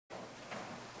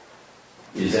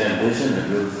Is ambition a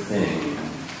good thing?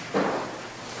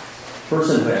 A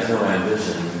person who has no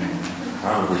ambition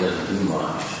probably doesn't do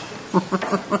much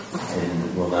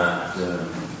and will not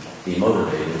be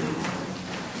motivated.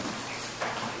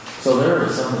 So there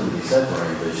is something to be said for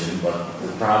ambition, but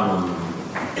the problem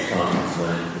comes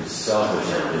when it is selfish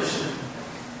ambition.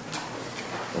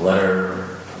 The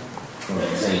letter from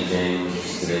St.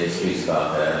 James today speaks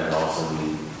about that, and also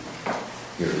we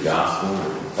hear the gospel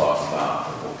that talks about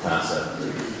the whole concept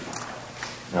of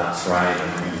not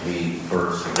striving to be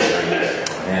first or great,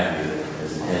 what have you,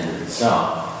 as an end in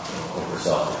itself, or for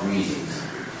selfish reasons.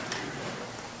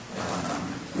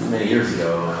 Many years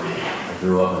ago, I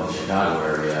grew up in the Chicago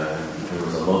area, and there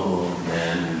was a local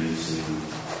man who used to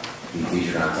be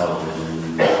featured on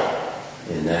television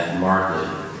in that market.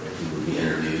 He would be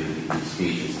interviewed, he would do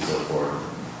speeches and so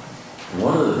forth. And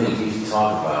one of the things he used to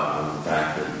talk about was the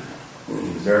fact that he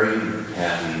was very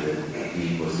happy that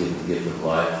he was given the gift of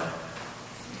life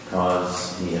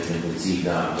because he had been conceived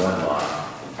out of wedlock.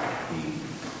 He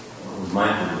was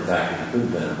mindful of the fact that he could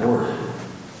have been aborted.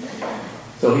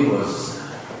 So he was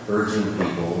urging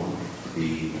people to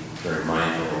be very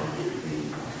mindful of the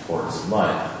importance of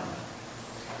life.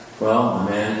 Well,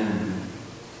 the man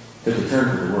took a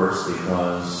turn for the worse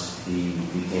because he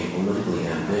became politically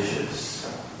ambitious,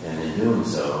 and in doing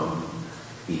so,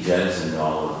 he jettisoned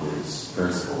all of his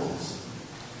principles.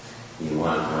 He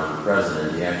wanted to run for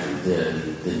president. He actually did.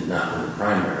 He did not win the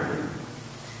primary.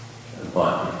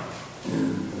 But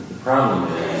the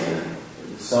problem is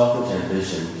that selfish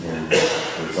ambition can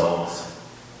result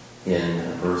in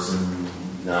a person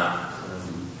not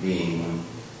being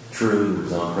true to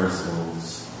his own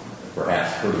principles,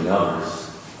 perhaps hurting others.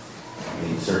 I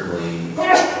mean, certainly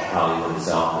Hollywood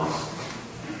itself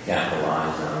is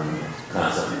capitalized on the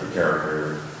concept of a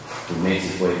character who makes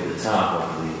his way to the top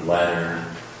of the ladder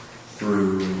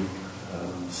through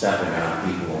stepping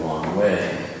on people along the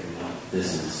way.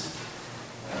 This is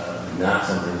not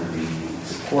something to be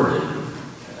supported.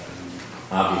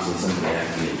 Obviously, somebody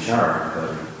has to be in charge,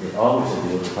 but it always should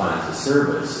be looked upon as a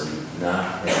service and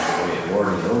not as a way of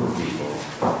lording over people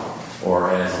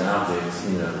or as an object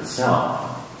in and of itself.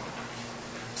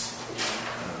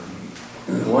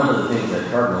 One of the things that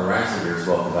Cardinal Ratzinger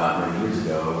spoke about many years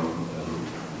ago,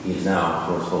 he is now, of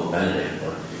course, Pope Benedict,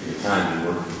 but at the time he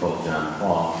worked with Pope John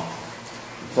Paul,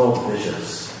 he told the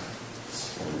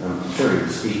bishops, and I'm sure he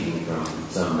was speaking from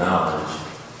some knowledge,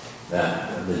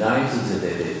 that the dioceses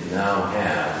that they now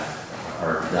have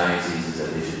are dioceses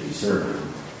that they should be serving,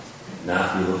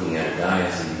 not be looking at a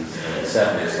diocese as a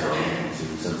stepping stone to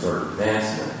some sort of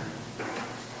advancement.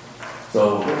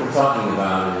 So what we're talking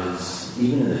about is,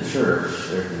 even in the church,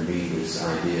 there can be this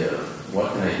idea of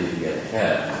what can I do to get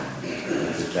ahead,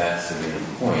 as if that's the main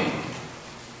point.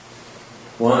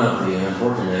 One of the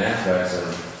unfortunate aspects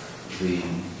of the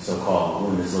so-called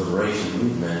women's liberation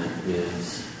movement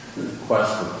is the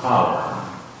quest for power,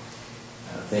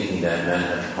 thinking that men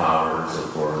have power, so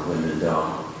forth, women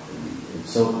don't, and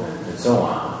so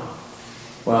on.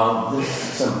 Well, this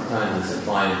sometimes is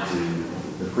applied to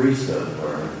the priesthood,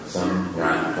 where some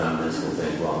radical feminists will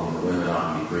think, well, women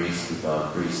ought to be priests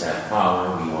because priests have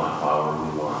power, we want power,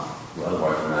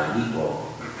 otherwise we're not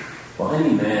equal. Well,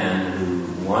 any man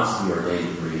who wants to be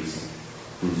ordained priest,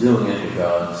 who's doing it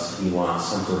because he wants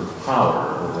some sort of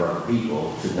power over other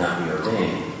people, should not be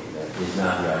ordained. That is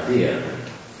not the idea.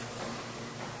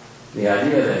 The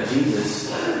idea that Jesus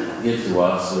gives to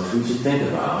us, which we should think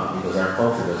about, because our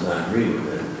culture does not agree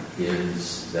with it,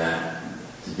 is that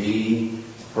to be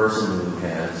a person who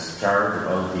has charge of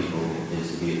other people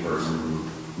is to be a person who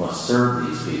must serve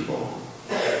these people.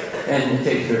 And it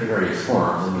takes various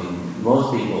forms. I mean,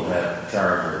 most people have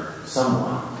charge of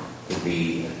someone. It could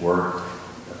be at work,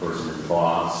 a person is the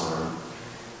boss, or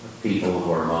people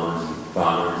who are mothers and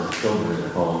fathers and children in the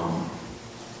home.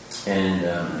 And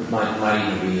it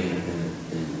might even be in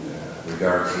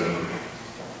regards to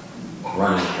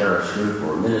running a parish group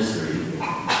or ministry the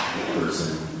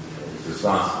person is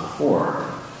responsible for.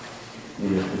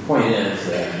 The point is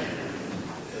that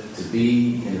to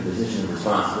be in a position of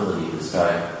responsibility of this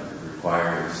type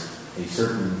requires a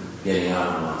certain getting out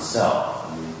of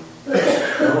oneself. I mean,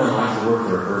 no one likes to work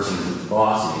for a person who's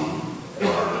bossy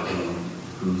or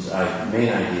whose main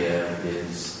idea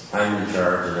is, I'm in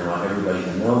charge and I want everybody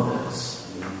to know this.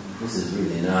 I mean, this is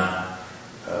really not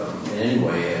in any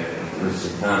way a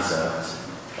Christian concept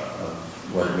of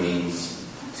what it means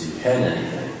to head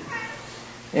anything.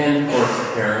 And of course,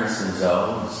 the parents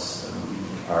themselves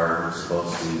are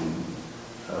supposed to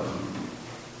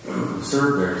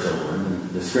serve their children.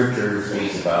 The scripture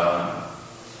speaks about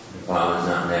the fathers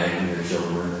not nagging their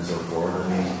children and so forth. I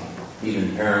mean,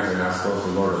 even parents are not supposed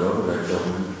to lord it over their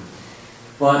children.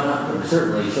 But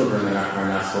certainly children are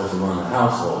not supposed to run the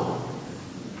household.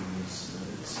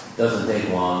 It doesn't take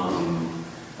long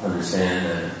to understand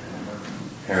that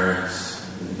parents,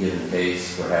 in a given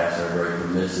case, perhaps are very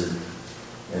permissive,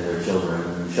 and their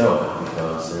children show it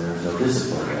because there's no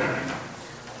discipline there.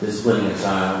 Disciplining a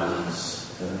child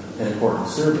is an important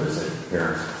service that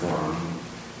parents perform.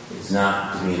 It's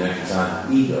not to be an exercise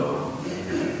of ego.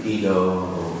 Ego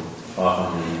will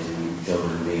often lead to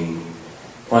children being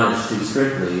punished too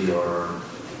strictly or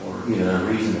even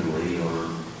unreasonably, or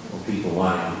people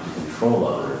wanting to control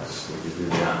others, which is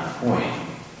really not the point.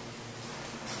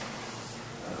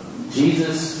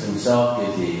 Jesus himself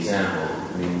gives the example.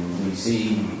 I mean, we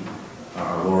see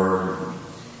our Lord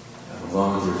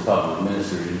going through his public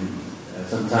ministry.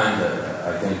 Sometimes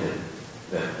I think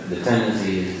that the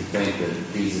tendency is to think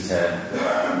that Jesus had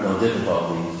no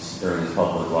difficulties during his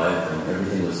public life and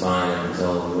everything was fine up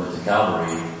until he went to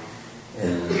Calvary.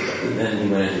 And then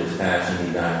he went into his passion,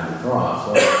 he died on the cross.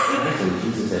 Well, actually,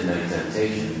 Jesus had many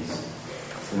temptations.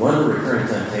 And one of the recurring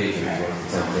temptations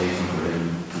was the temptation for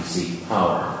him to seek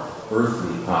power,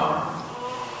 earthly power.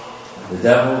 The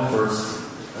devil first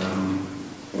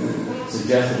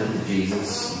suggested it to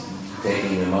Jesus,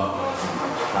 taking him up a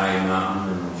high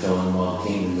mountain and showing him all the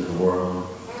kingdoms of the world,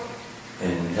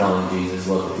 and telling Jesus,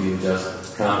 look, if you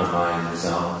just compromise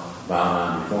yourself, bow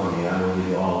down before me, I will give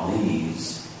you all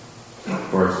these.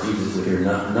 Of course, Jesus would hear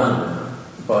none of them.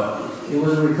 But it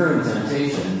was a recurring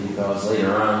temptation because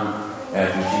later on,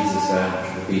 after Jesus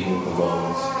fed the people with the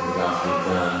loaves in the Gospel of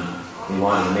John, he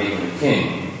wanted to make him a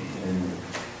king. And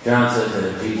John said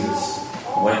that Jesus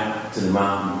went to the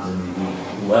mountains and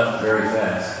he left very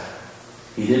fast.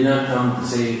 He did not come to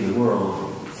save the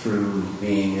world through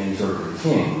being any sort of a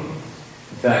king.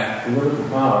 In fact, political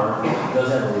power does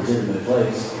have a legitimate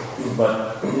place,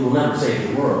 but it will never save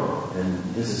the world. And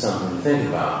this is something to think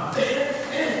about.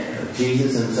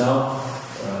 Jesus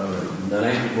himself, the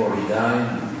night before he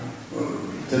died,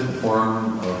 took the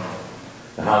form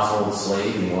of the household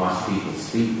slave and he washed people's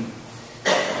feet.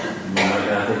 You might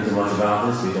not think too much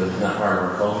about this because it's not part of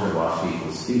our culture to wash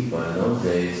people's feet, but in those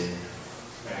days,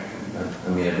 I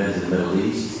mean, I've been to the Middle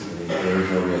East. There is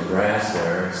no real grass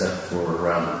there except for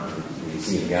around the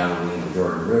Sea of Galilee and the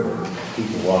Jordan River.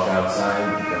 People walk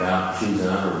outside without shoes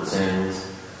on or with sandals.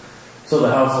 So the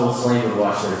household slave would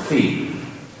wash their feet.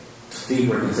 Feet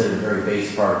were considered a very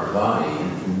base part of the body,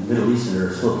 and Middle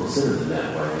Easterners still consider them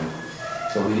that way.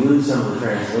 So we lose some of the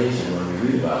translation when we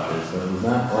read about this, but it was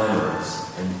not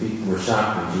glamorous, and people were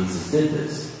shocked when Jesus did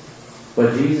this.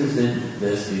 But Jesus did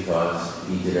this because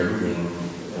he did everything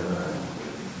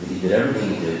he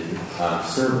did out of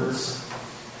service,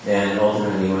 and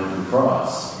ultimately he went to the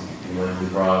cross. He went to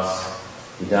the cross.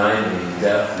 He died a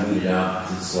death meted out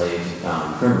to slaves and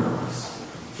common criminals.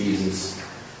 Jesus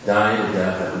died a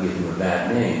death that would give him a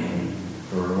bad name. And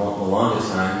for the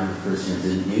longest time, Christians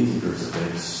didn't use the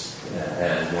crucifix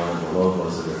as one of the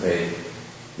logos of their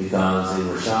faith because they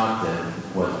were shocked at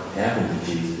what happened to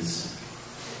Jesus.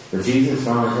 But Jesus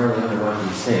voluntarily underwent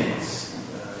these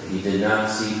things. He did not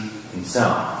seek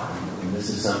himself. And this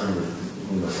is something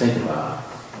that we must think about.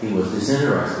 He was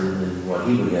disinterested in what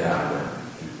he would get out of it.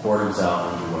 Poured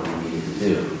himself into what he needed to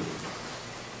do.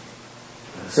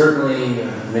 Certainly,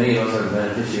 many of us are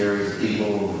beneficiaries of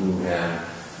people who have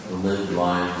lived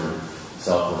lives of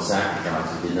selfless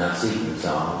sacrifice who did not seek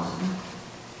themselves.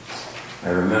 I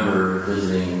remember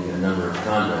visiting a number of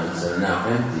convents that are now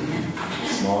empty,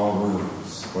 small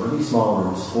rooms. What are these small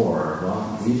rooms for?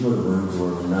 Well, these were the rooms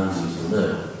where the nuns used to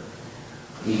live.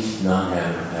 Each nun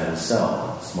had a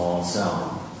cell, a small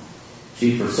cell.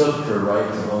 She forsook her right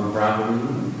to own property,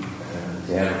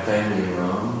 to have a family of her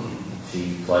own.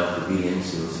 She pledged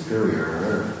obedience to a superior on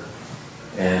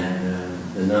earth.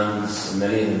 And the nuns,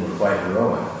 many of them were quite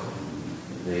heroic.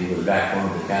 They were the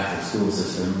backbone of the Catholic school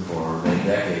system for many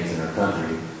decades in our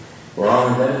country. We're all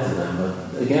indebted to them,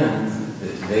 but again,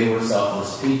 they were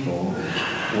selfless people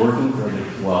working for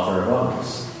the welfare of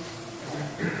others.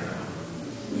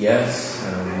 Yes,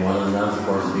 one of the nuns, of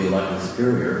course, would be elected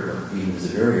superior, but even the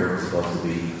superior was supposed to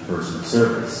be a person of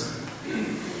service.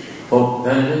 Pope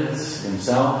Benedict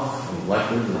himself,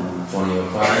 elected in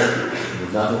 2005, there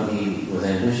was nothing he was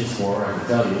ambitious for, I can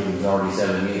tell you. He was already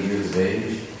 78 years of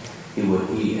age.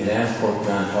 He had asked Pope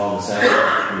John Paul II,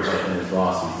 who had been his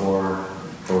boss before,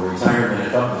 for retirement a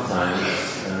couple of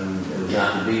times, and it was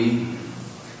not to be.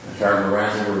 Cardinal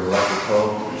Ratzinger was elected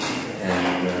Pope,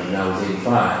 and now he's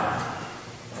 85.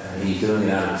 He's doing it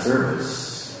out of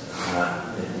service.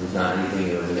 It was not anything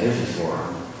that was ambitious for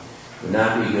him. It would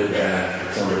not be good to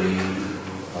have somebody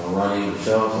running the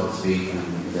show, so to speak,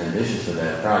 who was ambitious for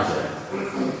that project.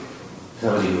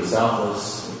 Somebody who is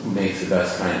selfless makes the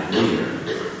best kind of leader.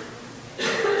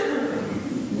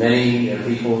 Many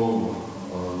people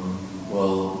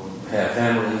will have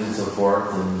families and so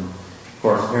forth, and of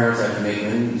course parents have to make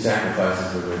many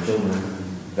sacrifices for their children.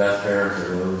 The best parents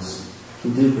are those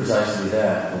who do precisely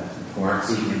that, who aren't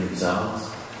seeking themselves.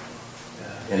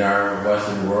 In our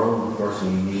Western world, of course, we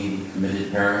need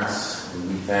committed parents, we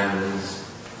need families.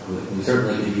 We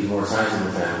certainly could use more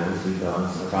sizable families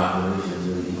because our population is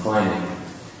really declining.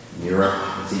 In Europe,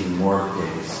 it's even more the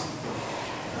case.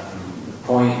 The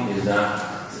point is not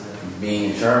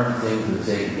being in charge of things for the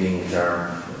sake of being in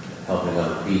charge of helping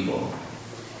other people.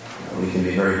 We can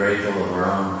be very grateful of our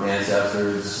own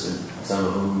ancestors, some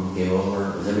of whom came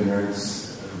over as immigrants.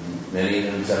 Many of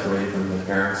them separated from their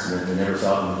parents and they never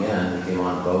saw them again. They came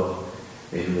on a boat,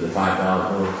 maybe with a $5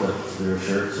 bill clipped to their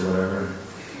shirts or whatever,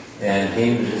 and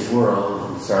came to this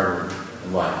world and started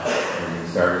life. And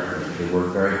they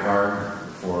worked very hard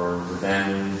for their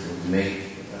families and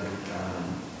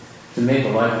to make a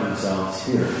life for themselves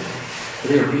here. But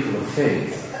they were people of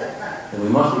faith, and we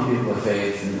must be people of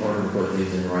faith in order to put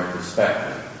things in the right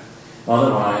perspective.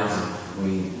 Otherwise, if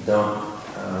we don't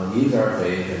use our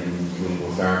faith, and we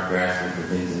will start grasping for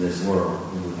things in this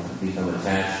world. We will become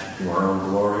attached to our own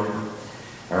glory,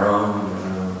 our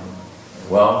own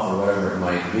wealth, or whatever it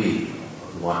might be.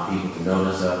 We want people to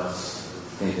notice us,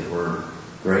 think that we're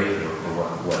great, or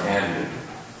what have you.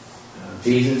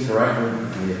 Jesus, correctly,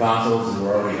 the apostles who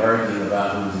were already arguing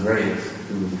about who was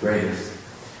the greatest.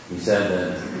 He said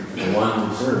that the one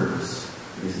who serves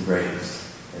is the greatest.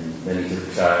 And then he took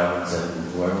the child and said,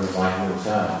 whoever is like a little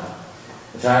child.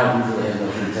 The child usually has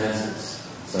no pretenses.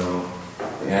 So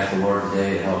we ask the Lord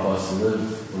today to help us to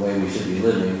live the way we should be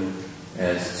living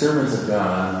as servants of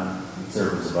God and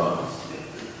servants of others.